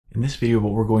In this video,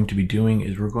 what we're going to be doing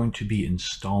is we're going to be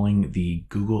installing the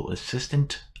Google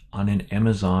Assistant on an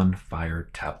Amazon Fire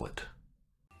tablet.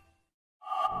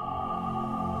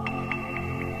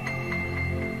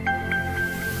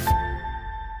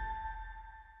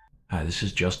 Hi, this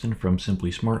is Justin from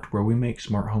Simply Smart, where we make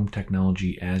smart home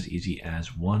technology as easy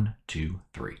as 1, 2,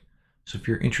 3. So if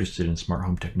you're interested in smart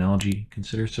home technology,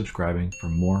 consider subscribing for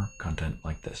more content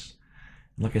like this.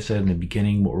 Like I said in the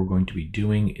beginning, what we're going to be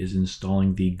doing is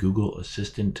installing the Google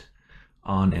Assistant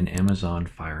on an Amazon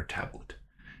Fire tablet.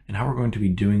 And how we're going to be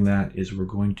doing that is we're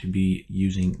going to be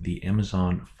using the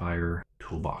Amazon Fire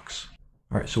Toolbox.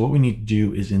 All right, so what we need to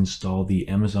do is install the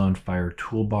Amazon Fire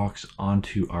Toolbox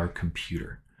onto our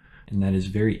computer. And that is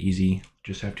very easy.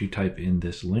 Just have to type in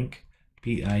this link,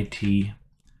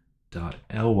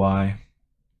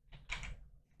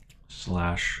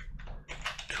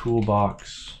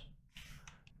 bit.ly/toolbox123.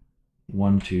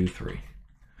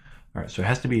 All right, so it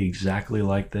has to be exactly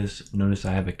like this. Notice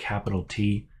I have a capital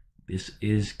T. This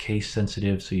is case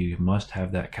sensitive, so you must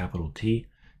have that capital T.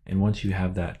 And once you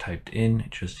have that typed in,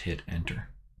 just hit enter.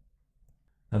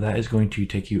 Now that is going to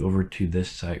take you over to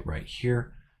this site right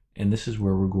here. And this is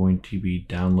where we're going to be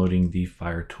downloading the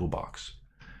Fire Toolbox.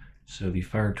 So the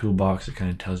Fire Toolbox, it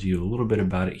kind of tells you a little bit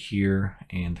about it here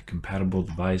and the compatible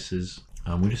devices.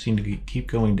 We just need to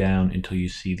keep going down until you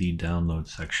see the download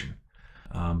section.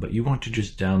 But you want to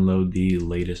just download the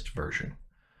latest version.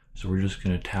 So we're just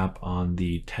going to tap on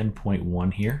the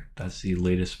 10.1 here. That's the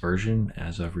latest version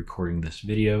as of recording this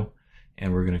video.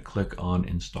 And we're going to click on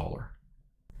Installer.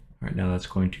 All right, now that's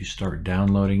going to start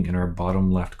downloading in our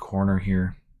bottom left corner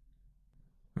here.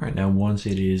 All right, now once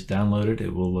it is downloaded,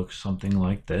 it will look something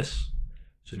like this.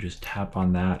 So just tap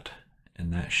on that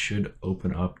and that should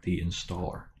open up the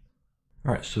installer.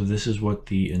 All right, so this is what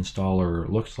the installer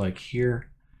looks like here.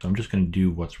 So I'm just going to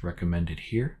do what's recommended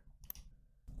here.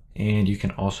 And you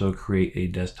can also create a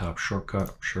desktop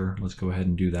shortcut. Sure, let's go ahead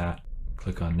and do that.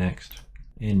 Click on next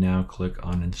and now click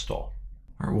on install.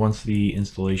 All right, once the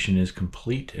installation is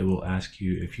complete, it will ask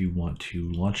you if you want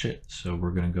to launch it. So we're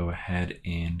going to go ahead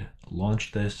and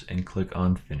launch this and click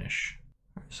on finish.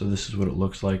 So this is what it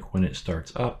looks like when it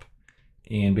starts up.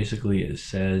 And basically it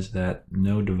says that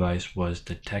no device was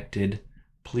detected.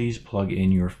 Please plug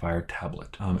in your Fire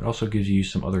tablet. It also gives you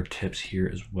some other tips here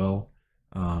as well.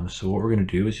 So what we're going to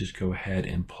do is just go ahead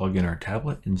and plug in our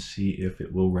tablet and see if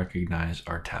it will recognize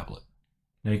our tablet.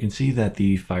 Now you can see that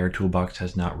the Fire Toolbox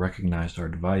has not recognized our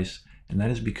device, and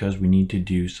that is because we need to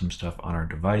do some stuff on our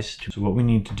device. So what we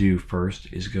need to do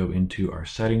first is go into our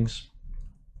settings,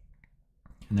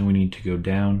 and then we need to go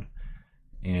down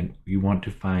and we want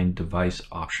to find device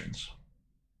options.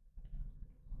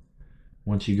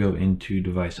 Once you go into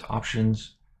device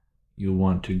options, you'll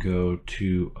want to go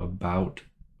to About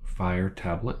Fire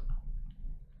Tablet.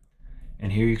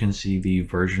 And here you can see the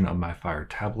version of my Fire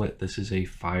tablet. This is a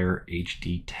Fire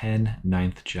HD10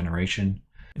 9th generation.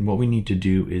 And what we need to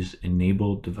do is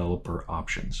enable developer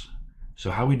options. So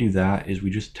how we do that is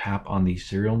we just tap on the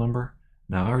serial number.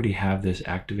 Now I already have this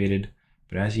activated,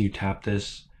 but as you tap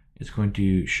this, it's going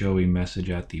to show a message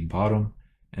at the bottom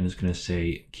and it's going to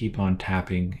say, keep on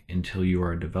tapping until you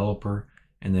are a developer.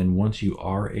 And then once you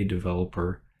are a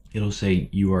developer, it'll say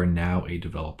you are now a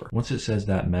developer. Once it says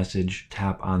that message,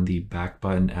 tap on the back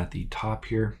button at the top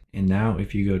here. And now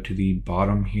if you go to the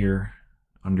bottom here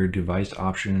under device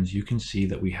options, you can see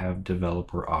that we have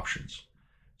developer options.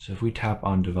 So if we tap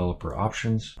on developer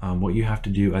options, what you have to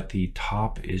do at the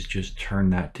top is just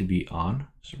turn that to be on.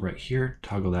 So right here,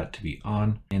 toggle that to be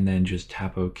on, and then just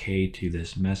tap OK to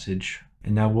this message.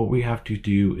 And now what we have to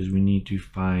do is we need to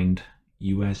find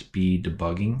USB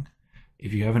debugging.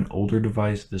 If you have an older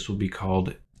device, this will be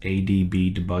called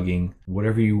ADB debugging.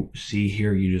 Whatever you see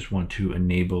here, you just want to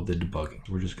enable the debugging.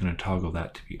 We're just going to toggle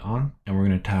that to be on and we're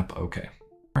going to tap OK.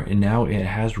 All right, and now it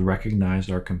has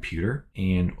recognized our computer,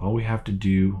 and all we have to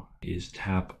do is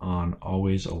tap on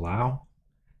Always Allow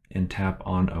and tap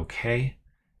on OK.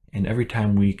 And every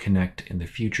time we connect in the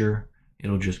future,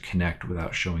 it'll just connect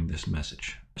without showing this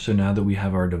message. So now that we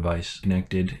have our device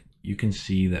connected, you can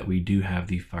see that we do have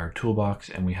the Fire Toolbox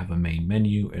and we have a main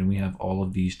menu and we have all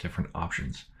of these different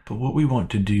options. But what we want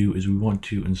to do is we want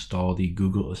to install the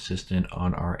Google Assistant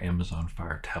on our Amazon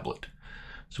Fire tablet.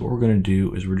 So what we're going to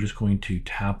do is we're just going to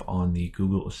tap on the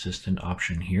Google Assistant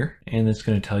option here, and it's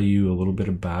going to tell you a little bit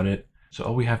about it. So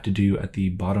all we have to do at the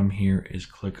bottom here is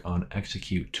click on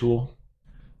Execute Tool.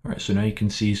 All right, so now you can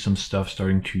see some stuff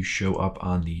starting to show up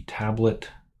on the tablet.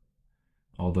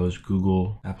 All those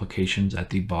Google applications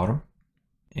at the bottom,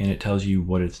 and it tells you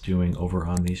what it's doing over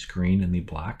on the screen in the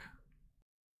black.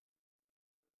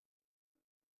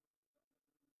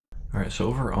 All right, so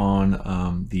over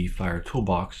on the Fire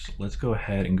Toolbox, let's go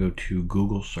ahead and go to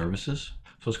Google Services.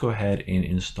 So let's go ahead and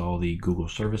install the Google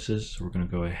Services. So we're going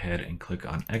to go ahead and click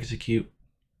on Execute.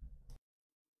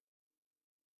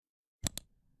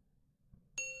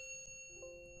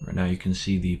 Right now you can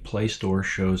see the Play Store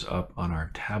shows up on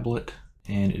our tablet,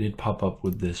 and it did pop up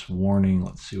with this warning.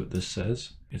 Let's see what this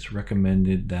says. It's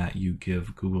recommended that you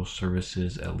give Google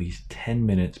Services at least 10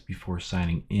 minutes before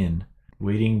signing in.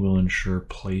 Waiting will ensure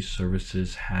Play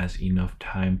Services has enough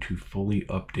time to fully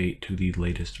update to the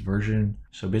latest version.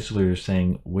 So basically they're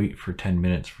saying wait for 10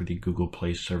 minutes for the Google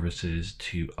Play Services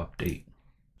to update.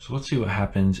 So let's see what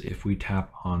happens if we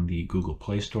tap on the Google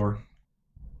Play Store.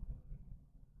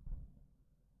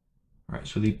 All right,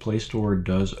 so the Play Store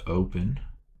does open.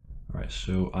 All right,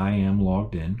 so I am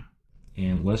logged in,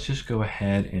 and let's just go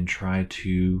ahead and try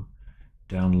to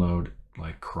download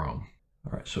like Chrome.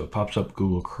 All right, so it pops up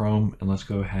Google Chrome, and let's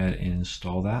go ahead and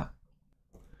install that.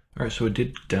 All right, so it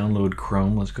did download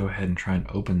Chrome. Let's go ahead and try and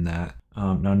open that.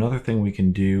 Now another thing we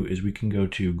can do is we can go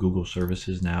to Google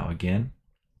Services now again,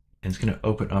 and it's going to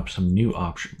open up some new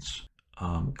options,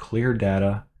 clear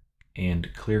data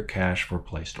and clear cache for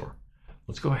Play Store.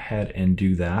 Let's go ahead and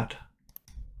do that.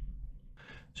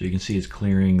 So you can see it's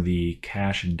clearing the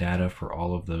cache and data for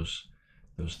all of those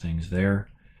things there.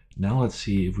 Now let's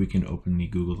see if we can open the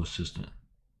Google Assistant.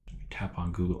 Tap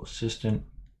on Google Assistant.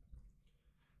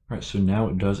 All right, so now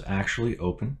it does actually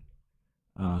open.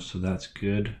 So that's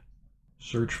good.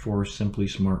 Search for Simply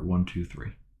Smart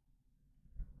 123.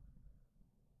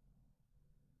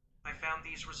 I found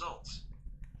these results.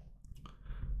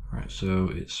 All right, so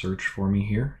it searched for me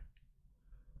here.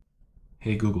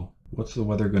 Hey Google, what's the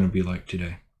weather going to be like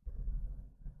today?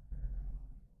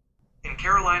 In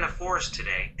Carolina Forest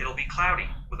today, it'll be cloudy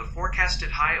with a forecasted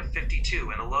high of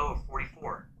 52 and a low of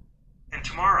 44. And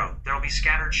tomorrow, there'll be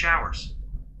scattered showers.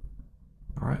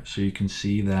 All right, so you can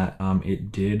see that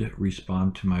it did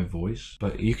respond to my voice,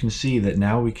 but you can see that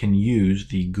now we can use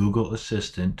the Google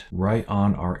Assistant right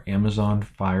on our Amazon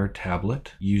Fire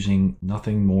tablet using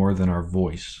nothing more than our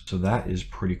voice. So that is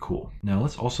pretty cool. Now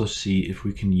let's also see if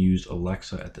we can use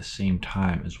Alexa at the same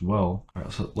time as well. All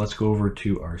right, so let's go over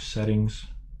to our settings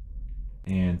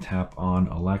and tap on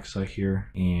Alexa here,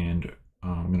 and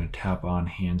I'm going to tap on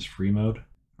hands-free mode.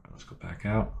 All right, let's go back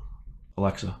out.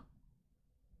 Alexa,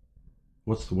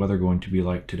 what's the weather going to be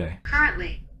like today?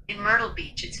 Currently, in Myrtle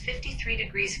Beach, it's 53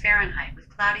 degrees Fahrenheit with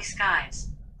cloudy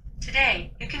skies.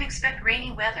 Today, you can expect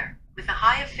rainy weather with a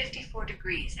high of 54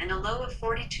 degrees and a low of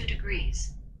 42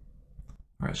 degrees.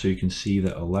 All right, so you can see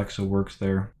that Alexa works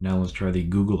there. Now let's try the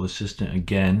Google Assistant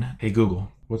again. Hey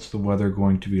Google, what's the weather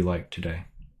going to be like today?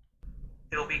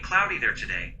 It'll be cloudy there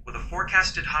today with a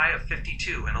forecasted high of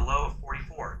 52 and a low of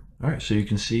 44. All right, so you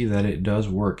can see that it does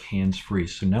work hands-free.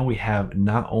 So now we have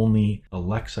not only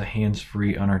Alexa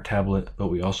hands-free on our tablet, but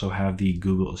we also have the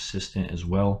Google Assistant as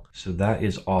well. So that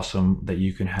is awesome that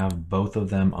you can have both of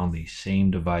them on the same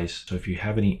device. So if you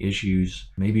have any issues,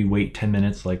 maybe wait 10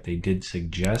 minutes like they did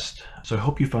suggest. So I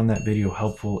hope you found that video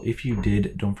helpful. If you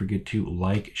did, don't forget to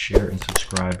like, share, and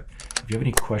subscribe. If you have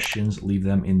any questions, leave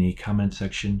them in the comment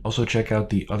section. Also check out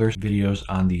the other videos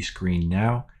on the screen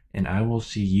now, and I will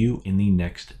see you in the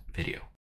next video.